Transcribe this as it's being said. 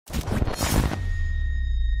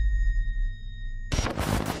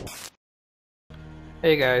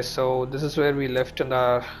Hey guys, so this is where we left in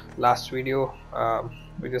our last video.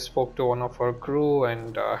 We just spoke to one of our crew,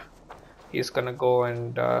 and he's gonna go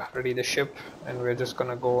and ready the ship, and we're just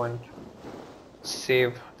gonna go and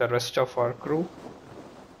save the rest of our crew.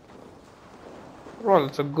 Overall,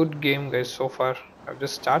 it's a good game, guys. So far, I've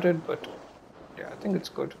just started, but yeah, I think it's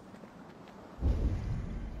good.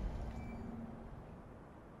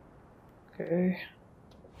 Okay,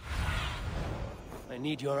 I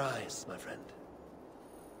need your eyes, my friend.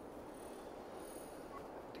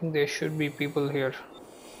 I think there should be people here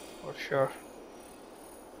for sure.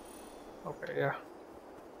 Okay, yeah,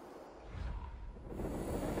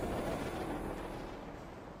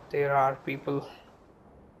 there are people.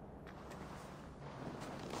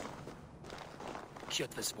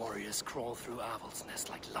 Kjotve's warriors crawl through Aval's nest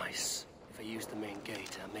like lice. If I use the main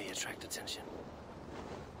gate, I may attract attention.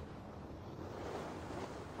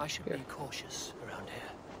 I should Yeah. be cautious around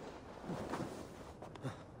here.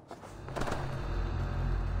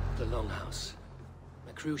 The longhouse.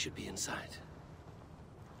 My crew should be inside.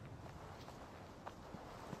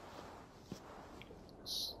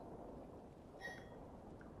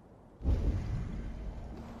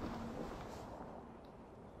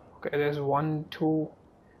 Okay, there's one, two,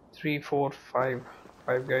 three, four, five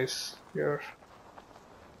guys here.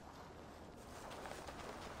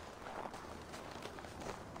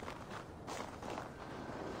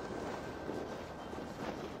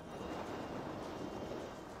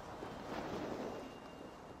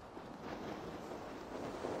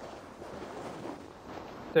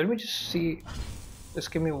 Let me just see. Just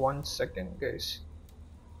give me 1 second, guys.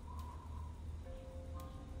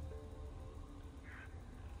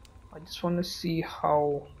 I just want to see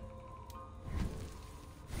how.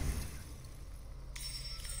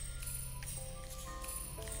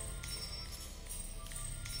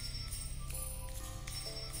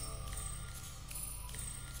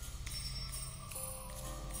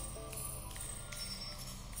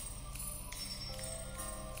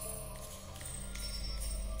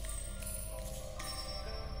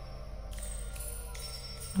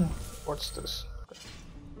 What's this?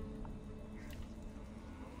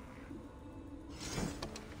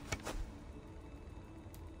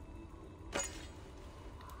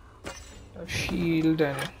 A shield,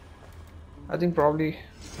 and I think probably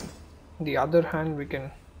the other hand we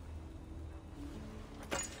can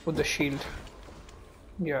put the shield.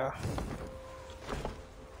 Yeah.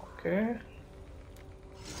 Okay.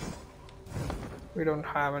 We don't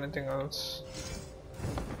have anything else.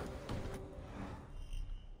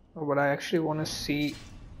 Oh, but I actually want to see.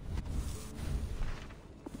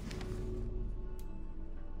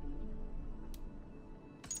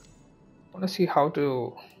 Want to see how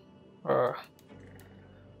to uh,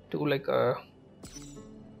 do like a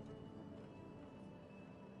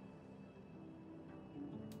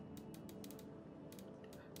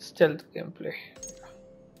stealth gameplay.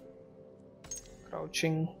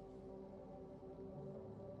 Crouching.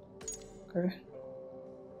 Okay.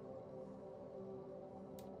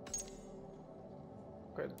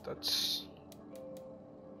 Okay, that's.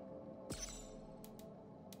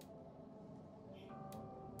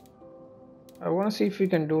 I want to see if we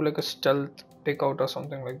can do like a stealth takeout or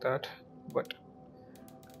something like that, but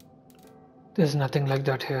there's nothing like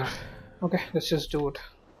that here. Okay, let's just do it.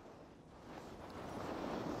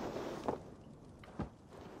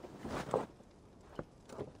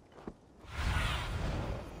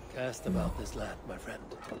 Cast about this land, my friend.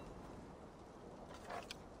 Okay.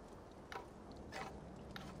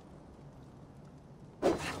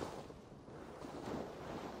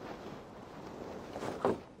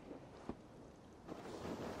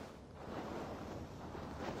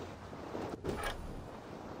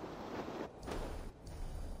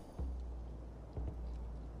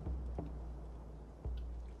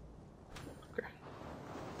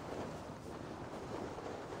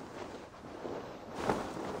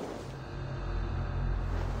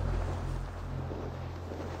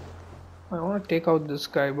 I want to take out this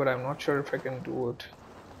guy, but I'm not sure if I can do it.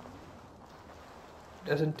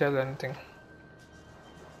 Doesn't tell anything.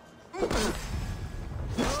 Oh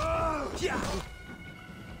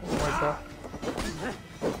my god.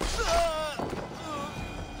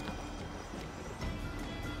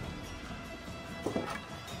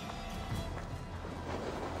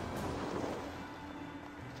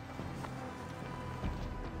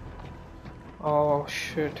 Oh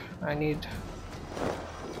shit, I need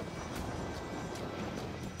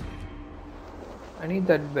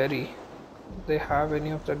that berry. Do they have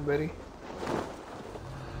any of that berry?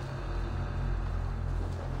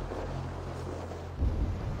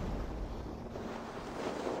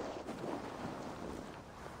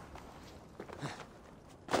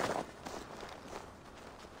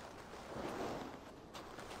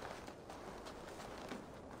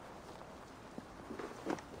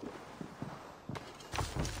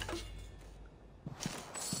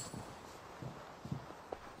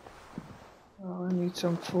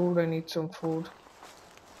 some food. I need some food.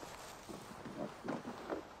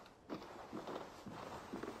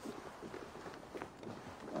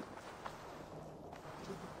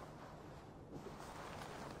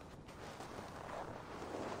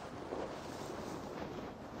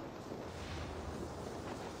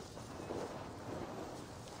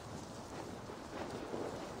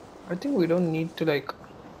 I think we don't need to like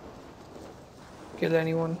kill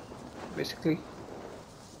anyone, basically.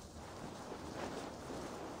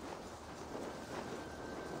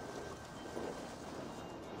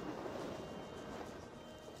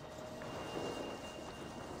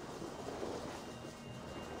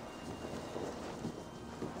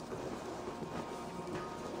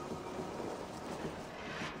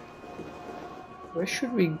 Where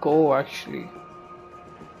should we go actually?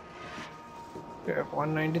 We have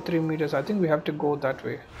 193 meters. I think we have to go that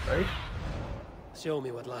way, right? Show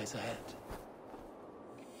me what lies ahead.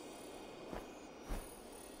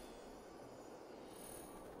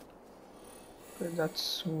 Okay,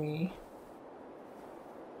 that's me.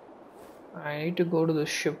 I need to go to the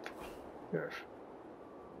ship here.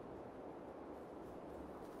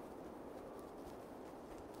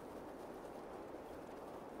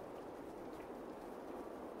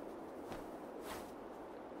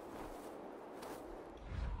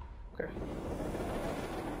 Okay.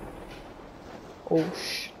 Oh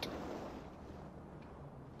shit.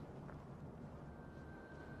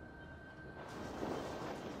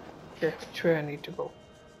 Okay, which way I need to go?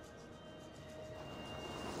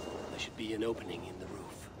 There should be an opening in the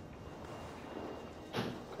roof.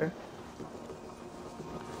 Okay.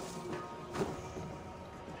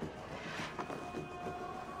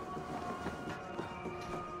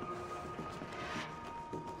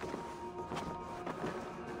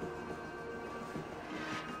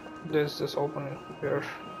 There's this opening here.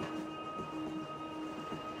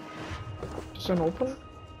 Does it open?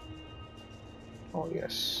 Oh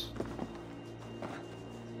yes.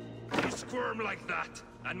 You squirm like that,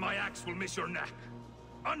 and my axe will miss your neck.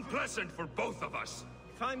 Unpleasant for both of us.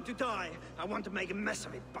 If I'm to die, I want to make a mess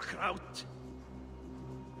of it, Bakraut.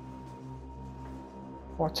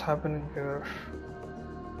 What's happening here?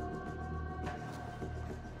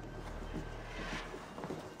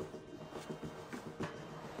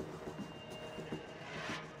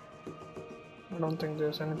 I don't think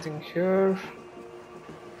there's anything here.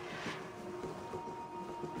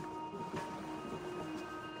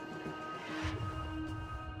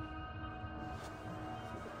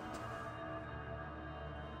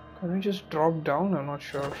 Can we just drop down? I'm not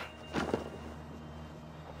sure.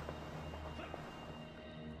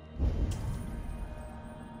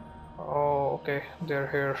 Oh, okay, they're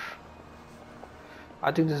here.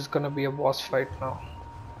 I think this is gonna be a boss fight now.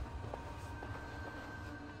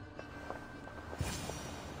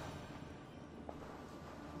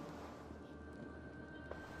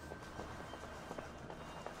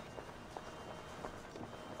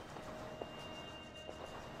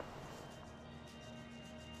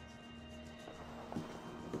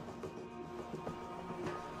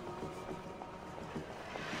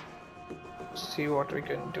 See what we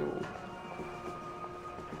can do.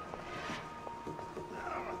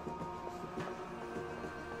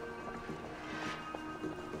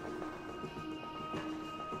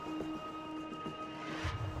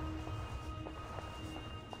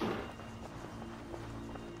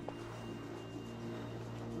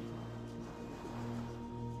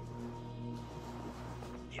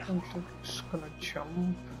 I'm just gonna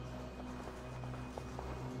jump.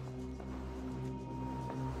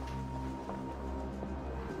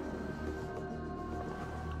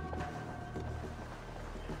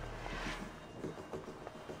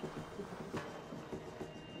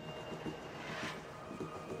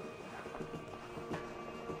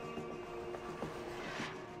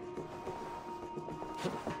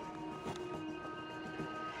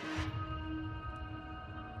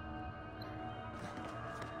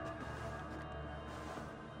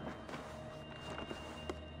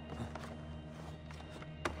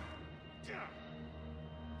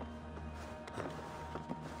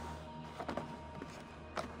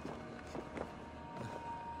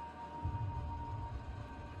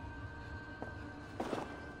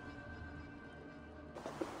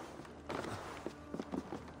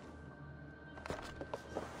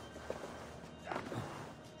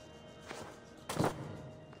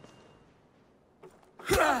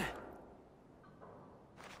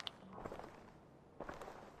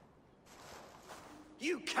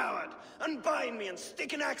 You coward! Unbind me and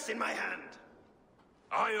stick an axe in my hand!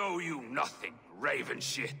 I owe you nothing, raven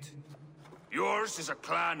shit. Yours is a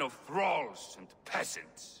clan of thralls and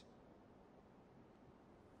peasants.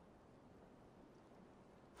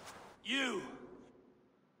 You!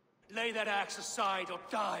 Lay that axe aside or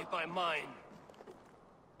die by mine.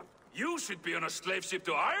 You should be on a slave ship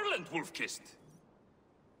to Ireland, Wolf-Kissed.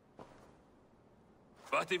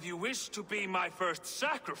 But if you wish to be my first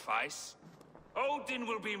sacrifice, Odin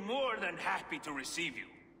will be more than happy to receive you.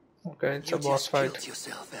 Okay, it's You a boss just fight. killed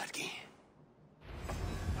yourself, Erki.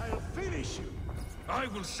 I'll finish you. I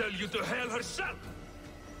will sell you to hell herself.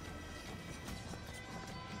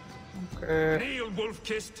 Okay. Kneel,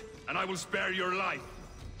 Wolf-Kissed, and I will spare your life.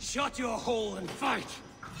 Shut your hole and fight!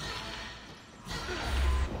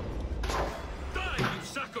 Die, you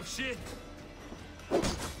sack of shit!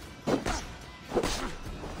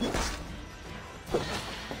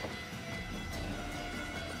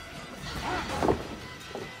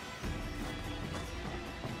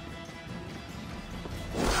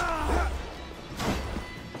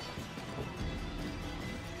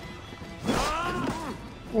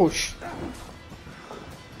 Whoosh.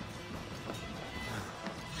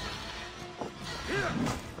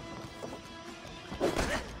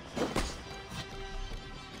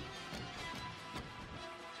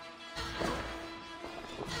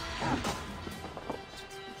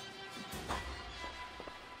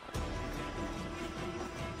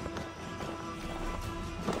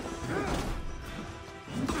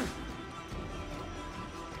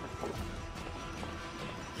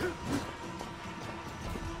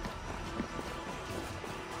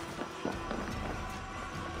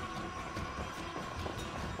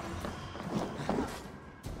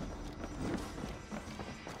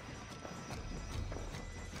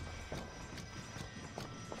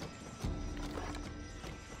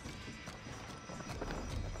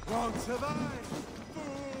 Won't survive,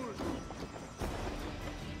 fool!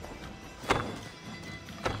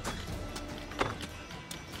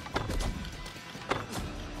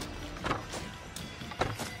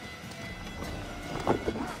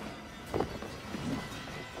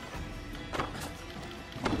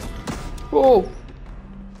 Whoa.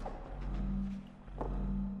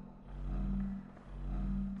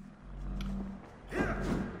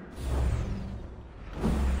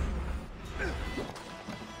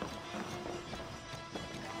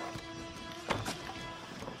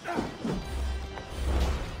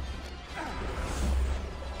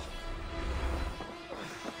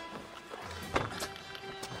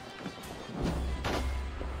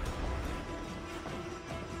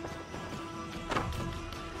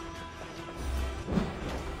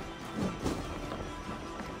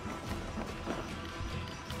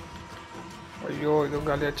 अयो ये तो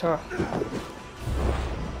गाली अच्छा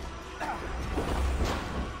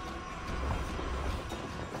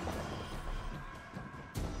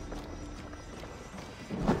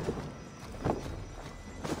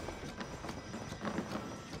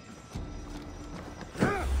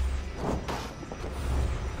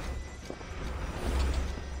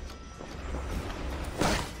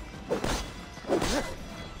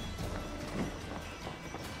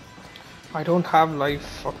I don't have life,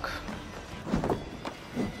 fuck.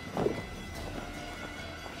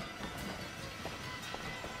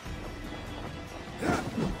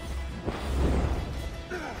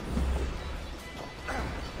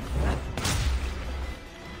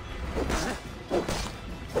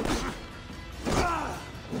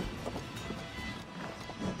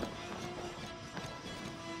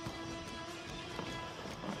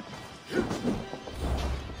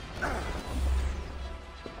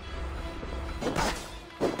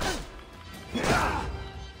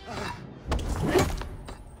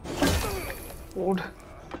 Wood.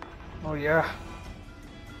 Oh yeah.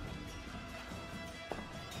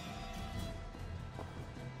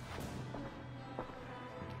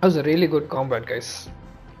 That was a really good combat, guys.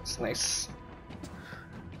 It's nice.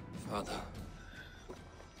 Father,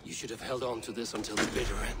 you should have held on to this until the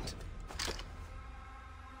bitter end.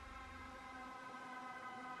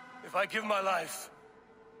 If I give my life,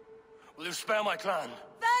 will you spare my clan?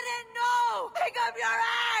 Bennett, no! Pick up your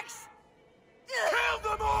axe! Kill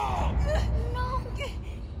them all! No!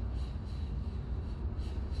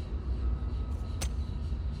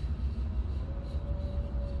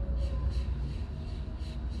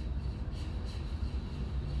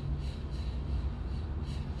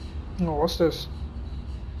 No, what's this?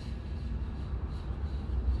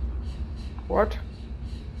 What?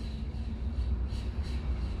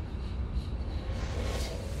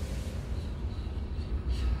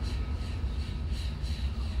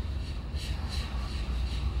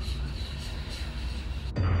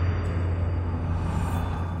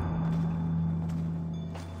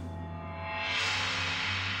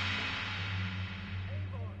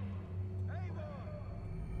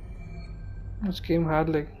 This game had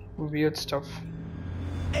like weird stuff.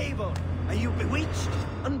 Avon, Are you bewitched?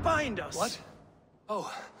 Unbind us. What? Oh,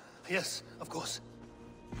 yes, of course.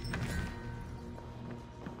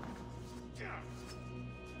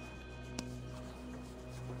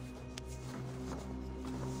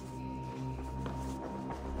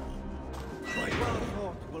 Quite well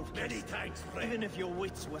thought, Wolf. Many thanks, friend. Even if your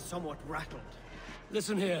wits were somewhat rattled.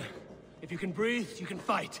 Listen here. If you can breathe, you can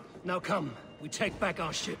fight. Now come, we take back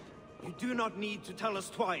our ship. You do not need to tell us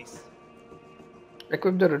twice.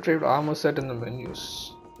 Equip the retrieved armor set in the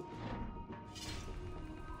menus.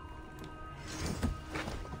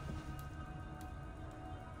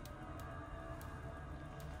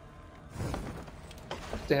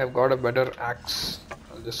 I think I've got a better axe.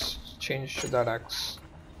 I'll just change to that axe.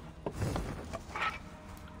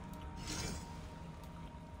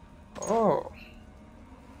 Oh.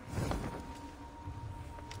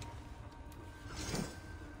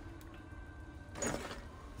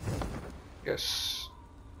 Yes.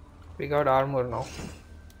 We got armor now.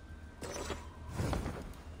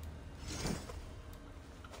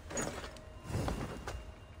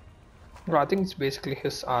 No, I think it's basically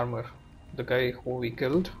his armor. The guy who we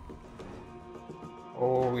killed.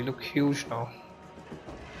 Oh, we look huge now.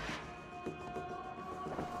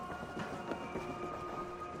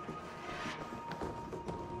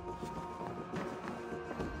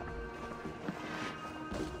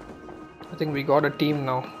 I think we got a team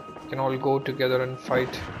now. We can all go together and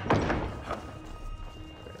fight.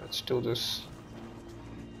 Okay, let's do this.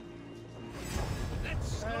 Let's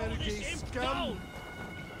slow this imp down!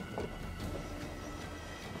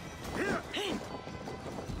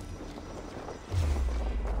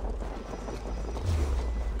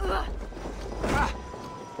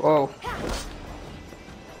 Whoa.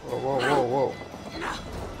 Whoa, whoa, whoa, whoa.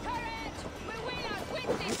 Courage! We're winners! Win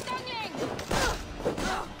this stunning!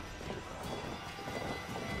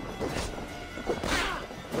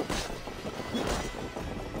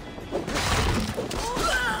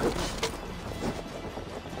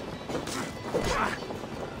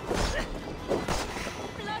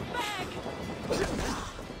 Blood bag!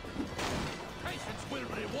 Patience will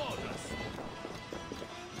reward us.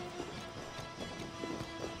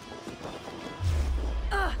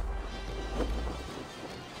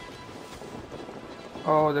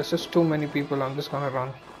 Oh, there's just too many people. I'm just gonna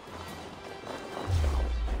run.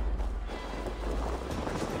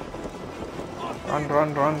 Run,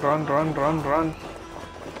 run, run, run, run, run, run.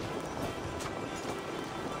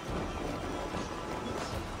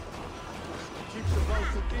 Keep the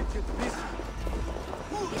mouth of idiots busy.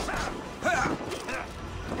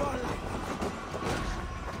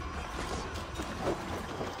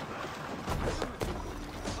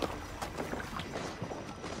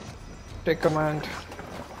 Take command.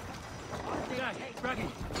 Jack, Raggy,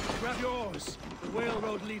 grab yours. The whale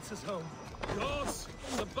road leads us home. Ross,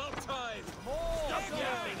 it's about time. Stop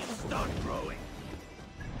yapping and start rowing.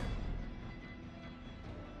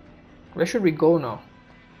 Where should we go now?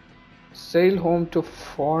 Sail home to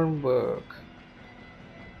Formberg.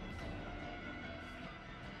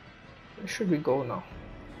 Where should we go now?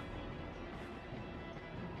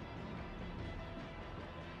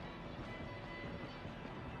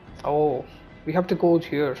 Oh, we have to go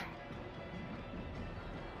here.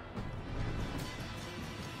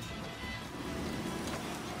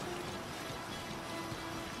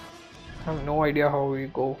 I have no idea how we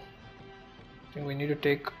go. I think we need to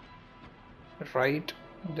take a right,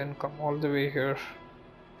 then come all the way here.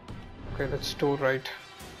 Okay, let's do right.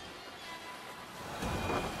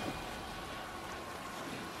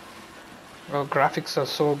 Well, graphics are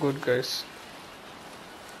so good, guys.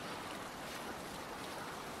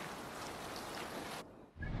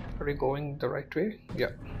 Are we going the right way?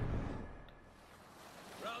 Yeah.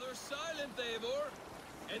 Rather silent, Eivor.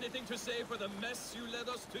 Anything to say for the mess you led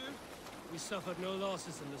us to? We suffered no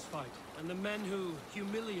losses in this fight, and the men who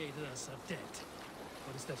humiliated us are dead.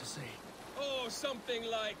 What is there to say? Oh, something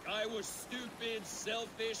like, I was stupid,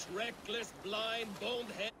 selfish, reckless, blind,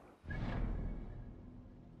 boned-headed.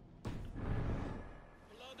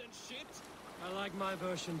 Blood and shit. I like my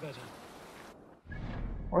version better.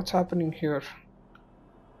 What's happening here?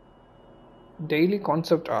 Daily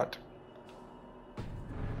concept art.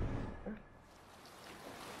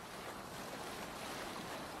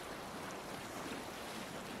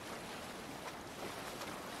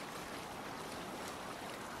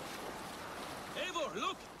 Eivor,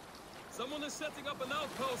 look! Someone is setting up an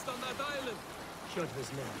outpost on that island. Shut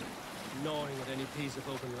his men, gnawing at any piece of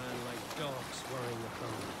open land like dogs worrying a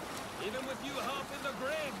bone. Even with you half in the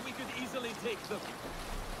grave, we could easily take them.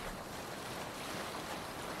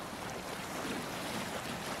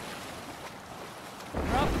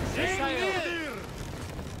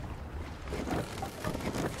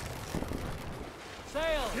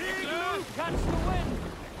 Catch the wind!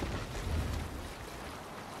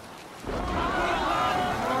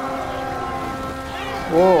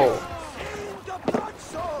 Whoa. The blood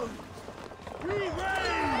soul! We raise!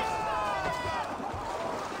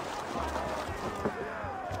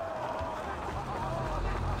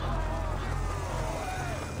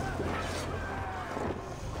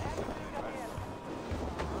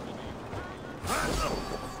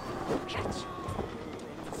 Catch.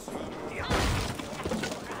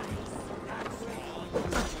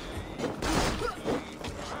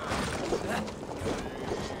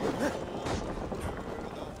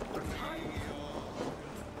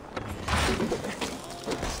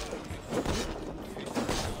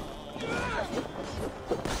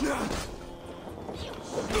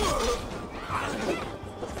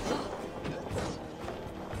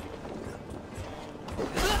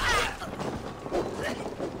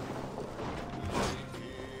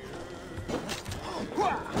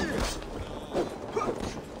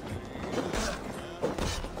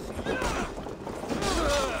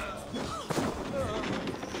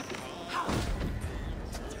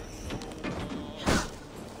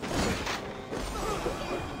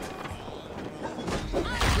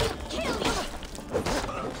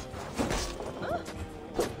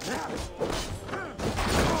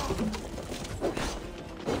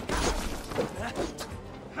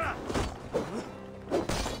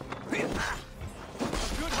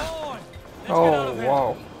 Oh,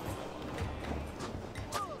 wow.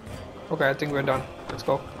 Okay, I think we're done. Let's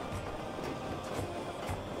go.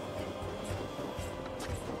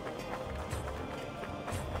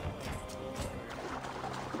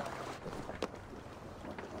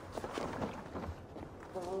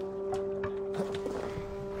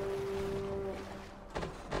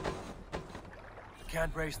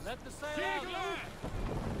 Can't brace them. Let the sail out!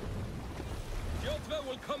 Jotva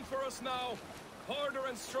will come for us now, harder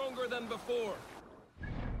and stronger than before.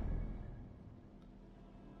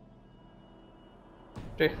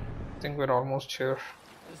 Okay, I think we're almost here.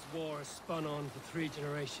 This war has spun on for 3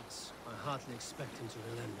 generations. I hardly expect him to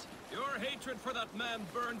relent. Your hatred for that man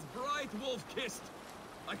burns bright, wolf-kissed.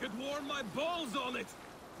 I could warm my balls on it.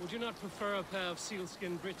 Would you not prefer a pair of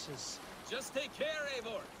sealskin breeches? Just take care,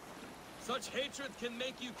 Eivor. Such hatred can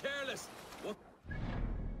make you careless. What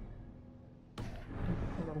I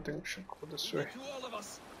don't think we should go this way. to all of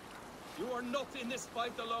us? You are not in this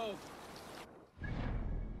fight alone.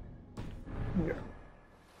 Yeah.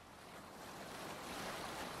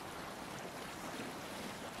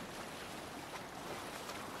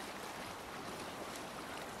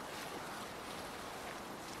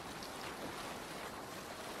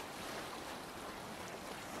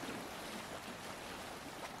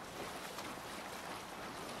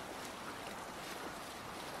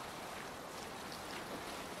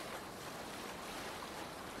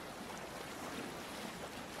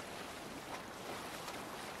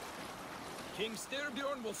 King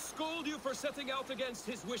Styrbjorn will scold you for setting out against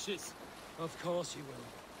his wishes. Of course you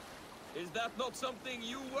will. Is that not something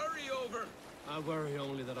you worry over? I worry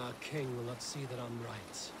only that our king will not see that I'm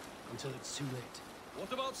right, until it's too late.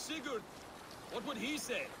 What about Sigurd? What would he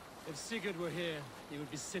say? If Sigurd were here, he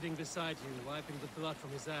would be sitting beside you, wiping the blood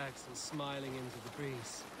from his axe and smiling into the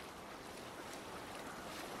breeze.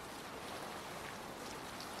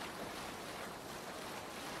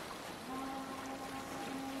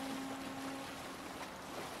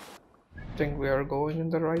 I think we are going in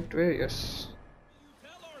the right way, yes.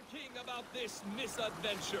 Tell our king about this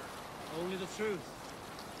misadventure. Only the truth.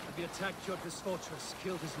 We attacked Jotva's fortress,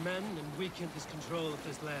 killed his men, and weakened his control of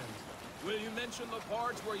this land. Will you mention the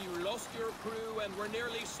parts where you lost your crew and were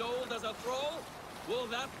nearly sold as a thrall? Will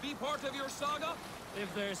that be part of your saga?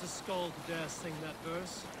 If there's a skull to dare sing that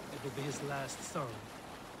verse, it will be his last song.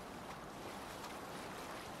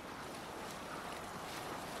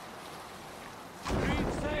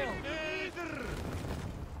 Reef sail!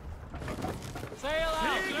 Sail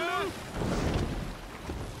out!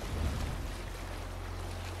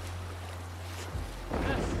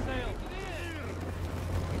 Yes, sail!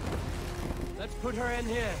 Let's put her in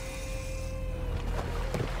here.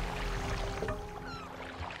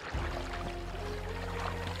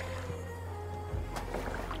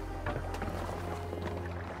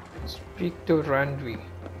 Speak to Randvi.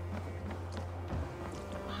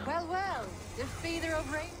 Well, well, defeater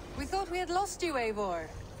of rain. We thought we had lost you, Eivor.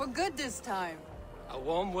 For good this time. A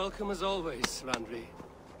warm welcome as always, Randvi.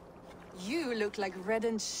 You look like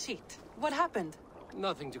reddened shit. What happened?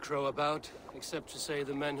 Nothing to crow about, except to say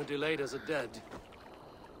the men who delayed us are dead.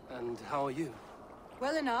 And how are you?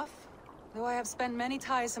 Well enough. Though I have spent many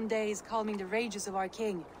tiresome days calming the rages of our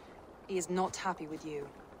king, he is not happy with you.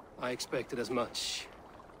 I expected as much.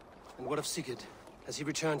 And what of Sigurd? Has he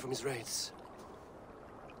returned from his raids?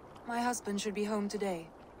 My husband should be home today.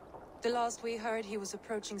 The last we heard, he was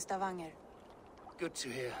approaching Stavanger. Good to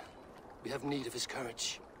hear. We have need of his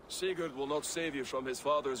courage. Sigurd will not save you from his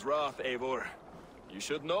father's wrath, Eivor. You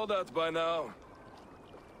should know that by now.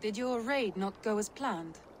 Did your raid not go as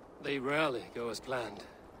planned? They rarely go as planned.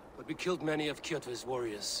 But we killed many of Kjotve's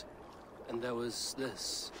warriors. And there was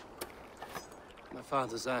this. My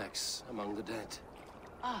father's axe among the dead.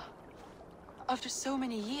 Ah. After so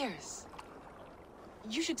many years.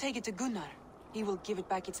 You should take it to Gunnar. He will give it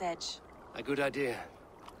back its edge. A good idea.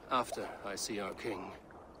 After I see our king.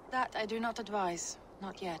 That I do not advise.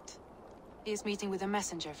 Not yet. He is meeting with a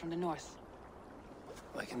messenger from the north.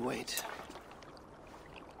 I can wait.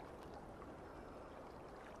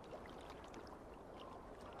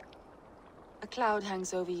 A cloud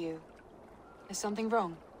hangs over you. Is something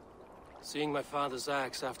wrong? Seeing my father's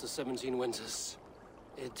axe after 17 winters,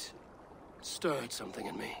 it stirred something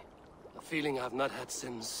in me. A feeling I've not had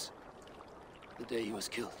since the day he was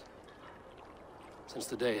killed. Since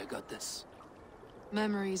the day I got this.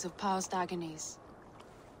 Memories of past agonies.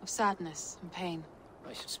 Of sadness and pain.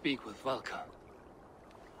 I should speak with Valka.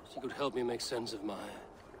 She could help me make sense of my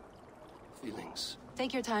feelings.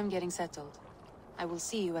 Take your time getting settled. I will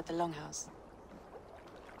see you at the Longhouse.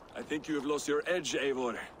 I think you have lost your edge,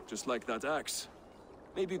 Eivor, just like that axe.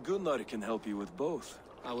 Maybe Gunnar can help you with both.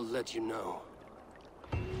 I will let you know.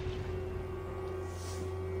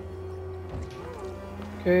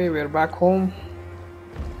 Okay, we're back home.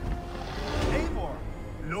 Eivor,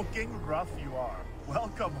 looking rough you are.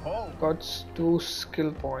 Welcome home. Got 2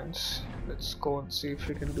 skill points. Let's go and see if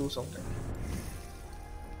we can do something.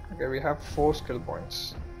 Okay, we have 4 skill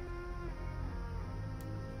points.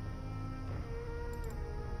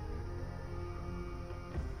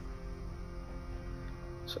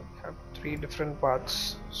 So we have 3 different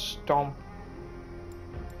paths. Stomp.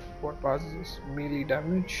 What path is this? Melee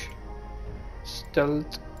damage,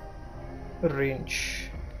 stealth,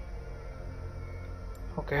 range.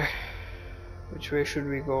 Okay, which way should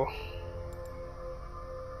we go?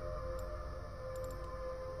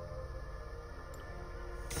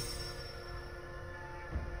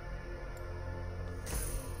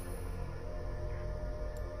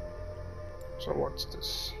 So what's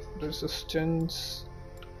this? Resistance.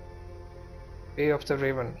 Way of the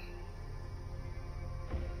Raven.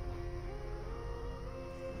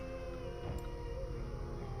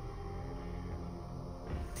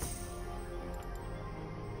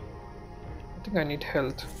 I think I need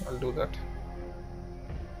health. I'll do that.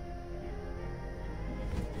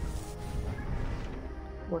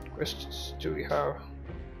 What questions do we have?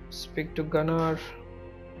 Speak to Gunnar.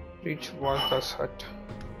 Reach Valka's hut.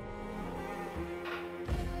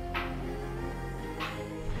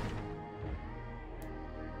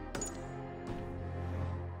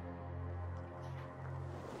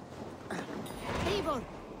 Eivor,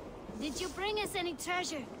 did you bring us any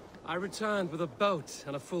treasure? I returned with a boat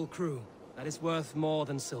and a full crew. That is worth more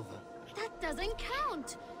than silver. That doesn't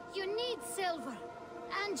count. You need silver.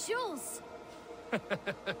 And jewels.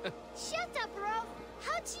 Shut up, Rolf.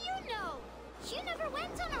 How do you know? You never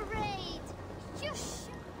went on a raid.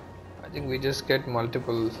 I think we just get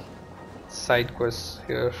multiple side quests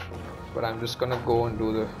here, but I'm just gonna go and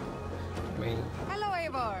do the main. Hello,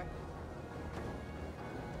 Eivor.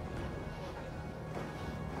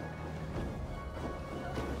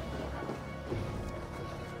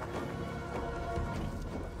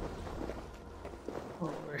 Oh,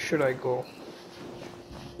 where should I go?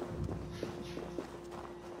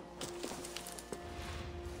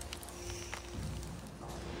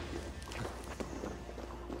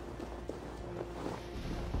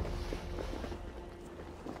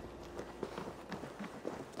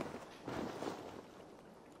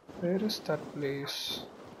 Where is that place?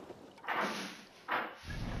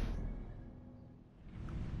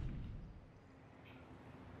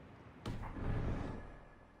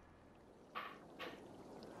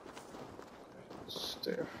 It's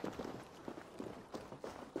there.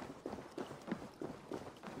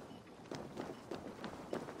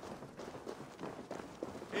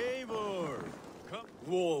 Eivor, come.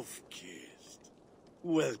 Wolf-kissed.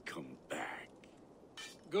 Welcome back.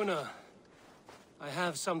 Gunnar, I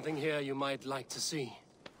have something here you might like to see.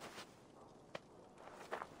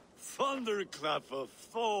 Thunderclap of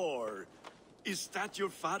Thor! Is that your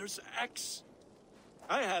father's axe?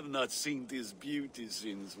 I have not seen this beauty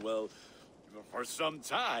since, well, for some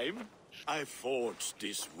time. I forged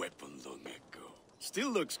this weapon long ago. Still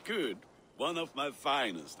looks good. One of my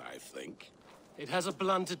finest, I think. It has a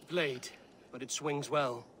blunted blade, but it swings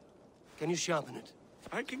well. Can you sharpen it?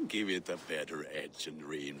 I can give it a better edge and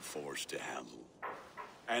reinforce the handle.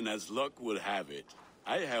 And as luck would have it,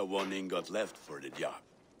 I have one ingot left for the job.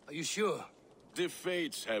 Are you sure? The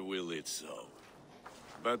fates have willed it so.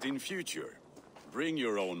 But in future, bring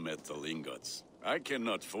your own metal ingots. I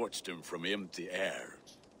cannot forge them from empty air.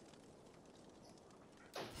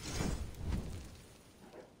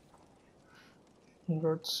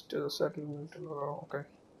 Ingots to the settlement. Oh, okay.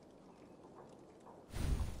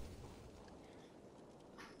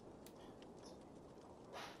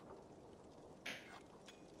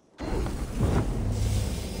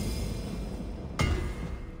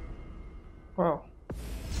 Wow.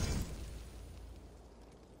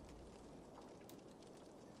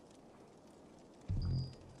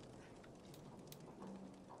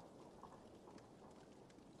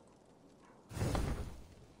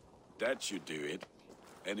 That should do it.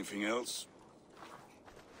 Anything else?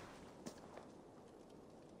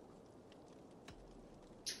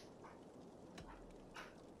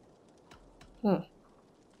 I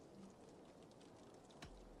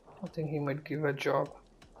think he might give a job.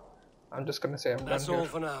 I'm just gonna say I'm That's done all here.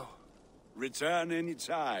 for now. Return any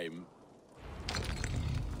time.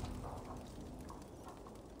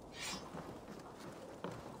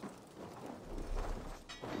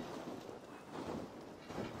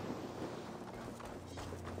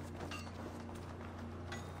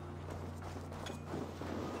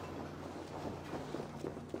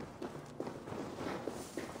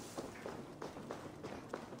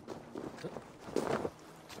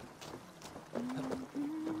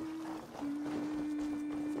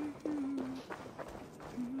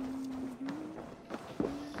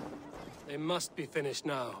 They must be finished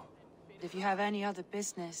now. If you have any other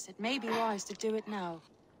business, it may be wise to do it now.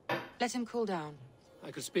 Let him cool down.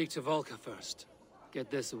 I could speak to Volker first. Get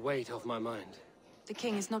this weight off my mind. The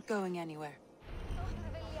king is not going anywhere.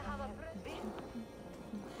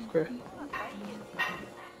 Okay.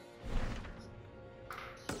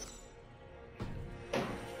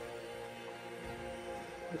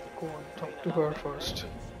 Let's go and talk to her first.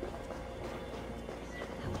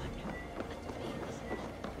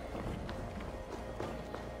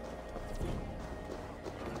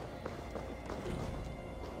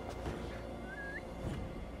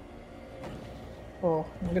 Oh,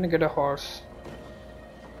 I'm gonna get a horse.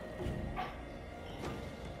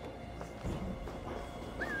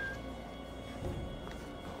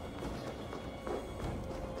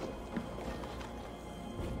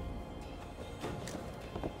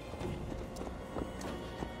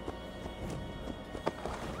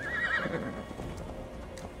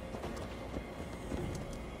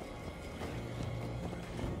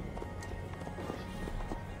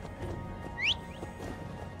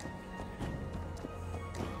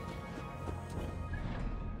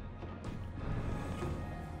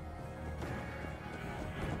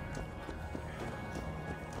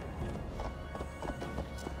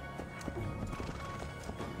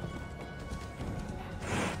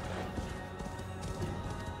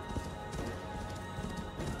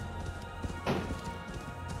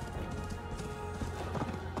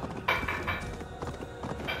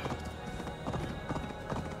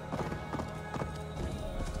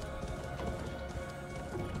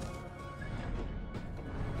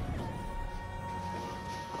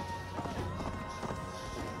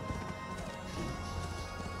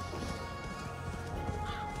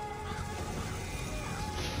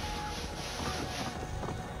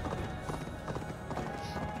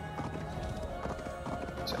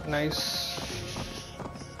 It's a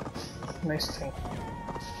nice thing.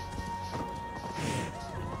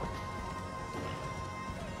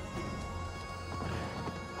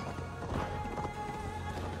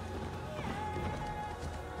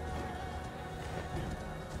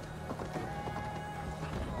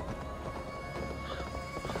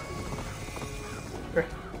 Okay,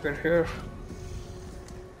 we're here.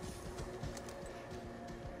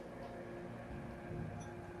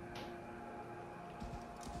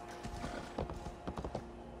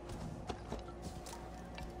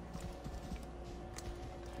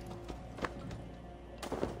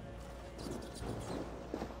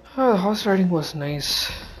 Oh, the horse riding was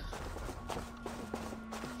nice.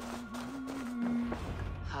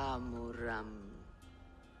 Hamuram.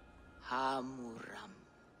 Hamuram.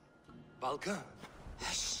 Valka?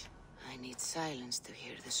 Hush. I need silence to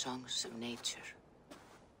hear the songs of nature.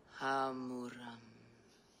 Hamuram.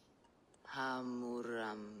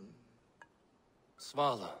 Hamuram.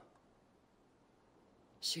 Svala.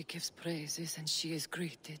 She gives praises and she is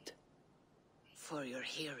greeted. For your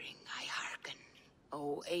hearing I hearken.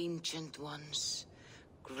 O ancient ones,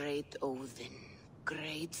 great Odin,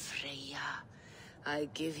 great Freya, I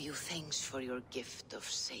give you thanks for your gift of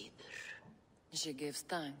Seder. She gives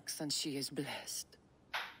thanks, and she is blessed.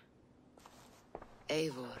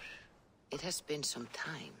 Eivor, it has been some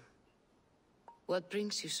time. What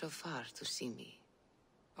brings you so far to see me?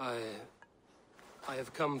 I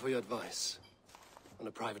have come for your advice on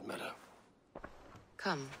a private matter.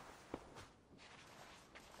 Come.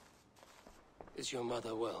 Is your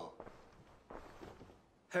mother well?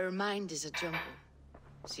 Her mind is a jumble.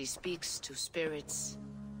 She speaks to spirits.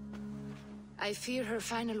 I fear her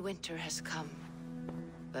final winter has come,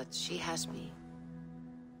 but she has me.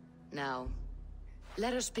 Now,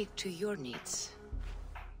 let us speak to your needs.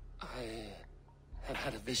 I have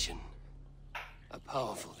had a vision. A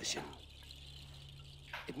powerful vision.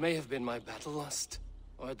 It may have been my battle lust,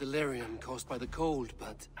 or a delirium caused by the cold,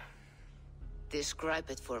 but... Describe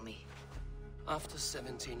it for me. After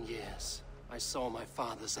 17 years, I saw my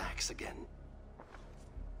father's axe again.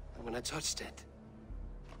 And when I touched it,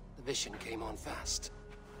 the vision came on fast.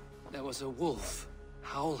 There was a wolf,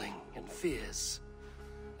 howling and fierce,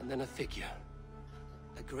 and then a figure.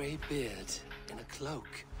 A grey beard in a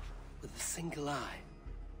cloak, with a single eye.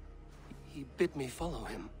 He bid me follow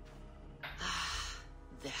him. Ah,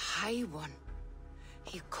 the High One.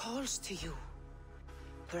 He calls to you.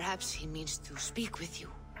 Perhaps he means to speak with you,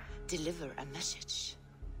 deliver a message.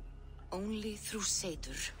 Only through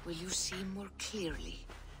Seder will you see more clearly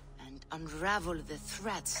and unravel the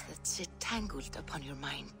threads that sit tangled upon your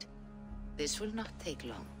mind. This will not take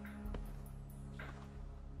long.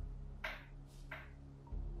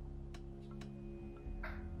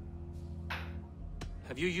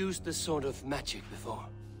 Have you used this sort of magic before?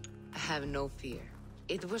 Have no fear.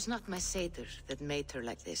 It was not my Seder that made her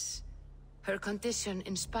like this. Her condition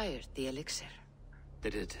inspired the elixir.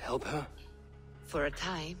 Did it help her? For a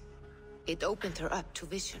time, it opened her up to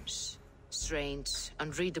visions. Strange,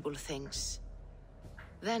 unreadable things.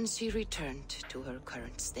 Then she returned to her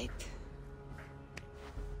current state.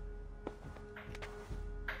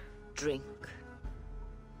 Drink.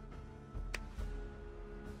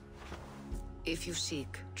 If you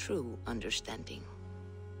seek true understanding.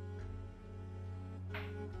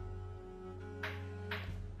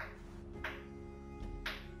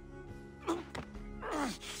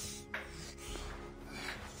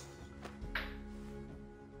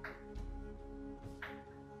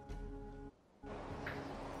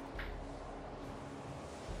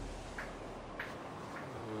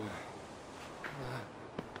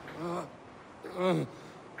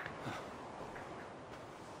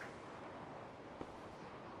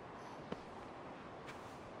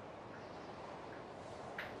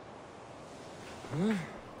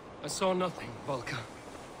 I saw nothing, Volka.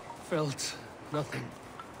 Felt nothing.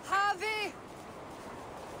 Javi!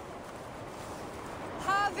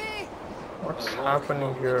 Javi! What's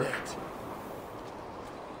happening here?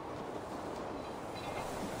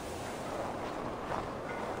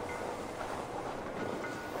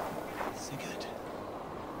 Sigurd.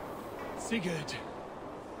 Sigurd.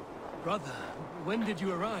 Brother, when did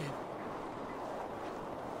you arrive?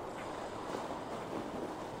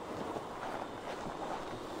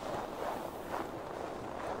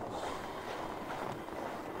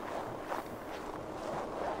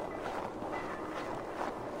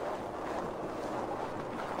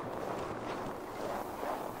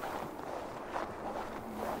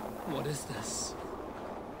 What is this?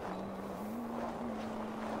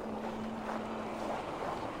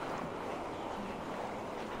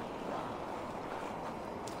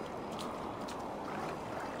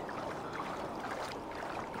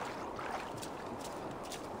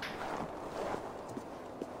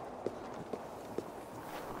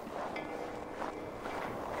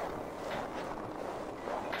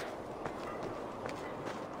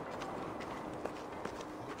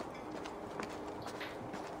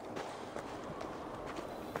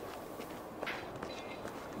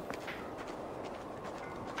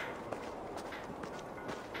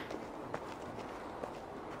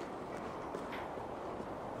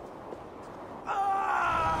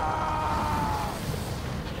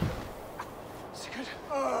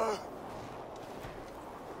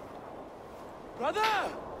 Brother!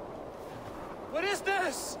 What is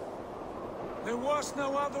this? There was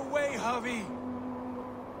no other way, Javi.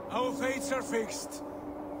 Our fates are fixed.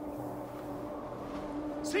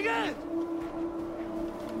 Sigurd!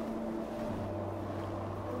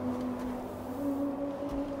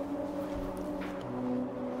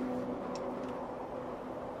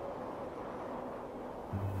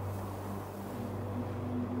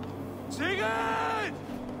 Sigurd!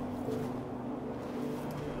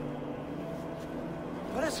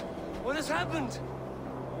 What has happened?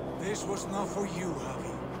 This was not for you,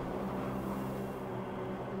 Javi.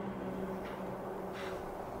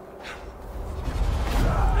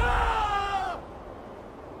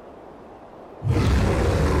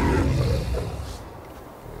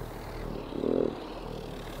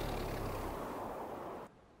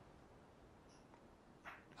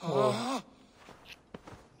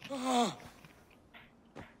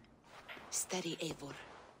 steady, Eivor.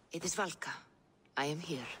 It is Valka. I am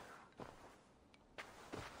here.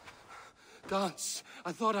 Gods,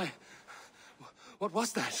 I thought I... What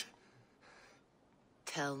was that?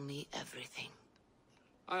 Tell me everything.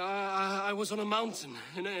 I was on a mountain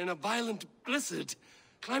in a violent blizzard,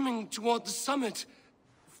 climbing toward the summit,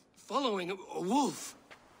 following a wolf.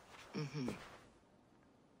 Mm-hmm.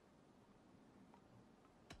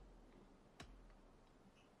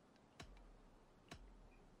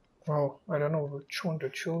 Oh, I don't know which one to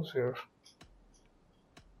choose here.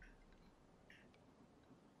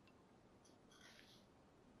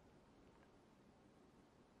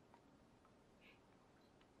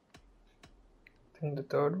 I think the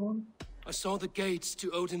third one. I saw the gates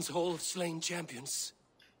to Odin's Hall of Slain Champions.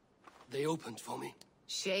 They opened for me.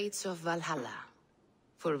 Shades of Valhalla,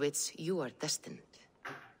 for which you are destined.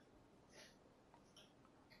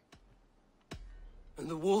 And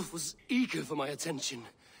the wolf was eager for my attention,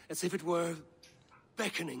 as if it were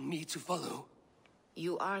beckoning me to follow.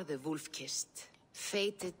 You are the wolf-kissed,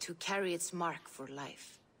 fated to carry its mark for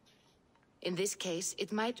life. In this case,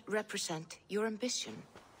 it might represent your ambition,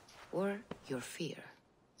 or your fear.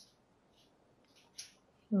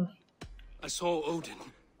 I saw Odin,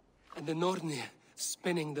 and the Nornir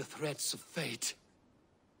spinning the threads of fate.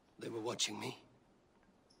 They were watching me.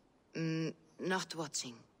 Not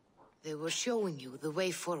watching. They were showing you the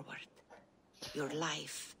way forward. Your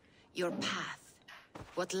life, your path,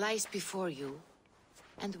 what lies before you,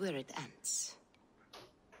 and where it ends.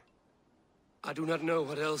 I do not know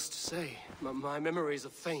what else to say. My memories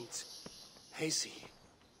are faint, hazy.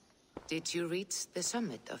 Did you reach the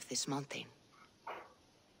summit of this mountain?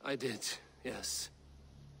 I did, yes.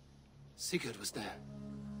 Sigurd was there,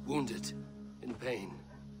 wounded, in pain.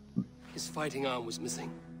 His fighting arm was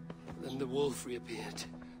missing. Then the wolf reappeared,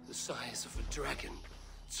 the size of a dragon,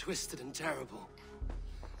 twisted and terrible.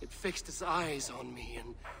 It fixed its eyes on me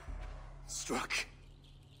and struck.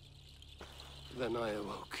 Then I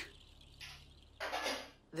awoke.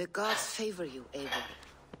 The gods favor you, Eivor.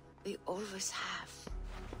 They always have.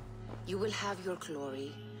 You will have your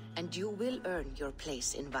glory, and you will earn your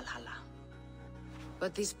place in Valhalla.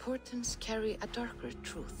 But these portents carry a darker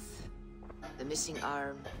truth. The missing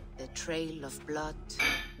arm, the trail of blood,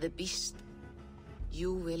 the beast.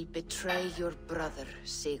 You will betray your brother,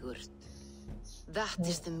 Sigurd. That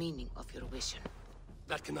is the meaning of your vision.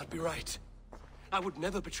 That cannot be right. I would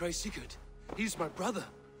never betray Sigurd. He's my brother,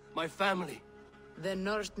 my family. The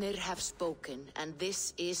Nornir have spoken, and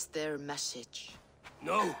this is their message.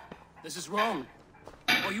 No, this is wrong.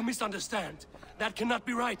 Or you misunderstand. That cannot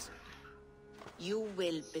be right. You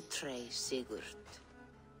will betray Sigurd.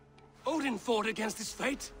 Odin fought against his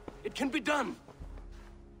fate. It can be done.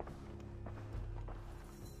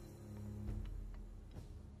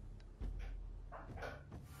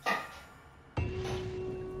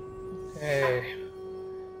 Hey,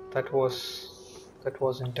 that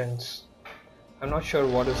was intense. I'm not sure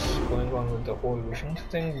what is going on with the whole visions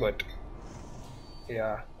thing, but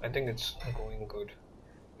yeah, I think it's going good.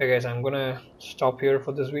 Okay guys, I'm gonna stop here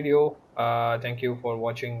for this video. Thank you for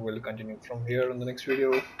watching. We'll continue from here in the next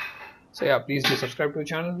video. So yeah, please do subscribe to the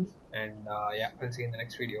channel, and yeah, I'll see you in the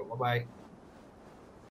next video. Bye bye.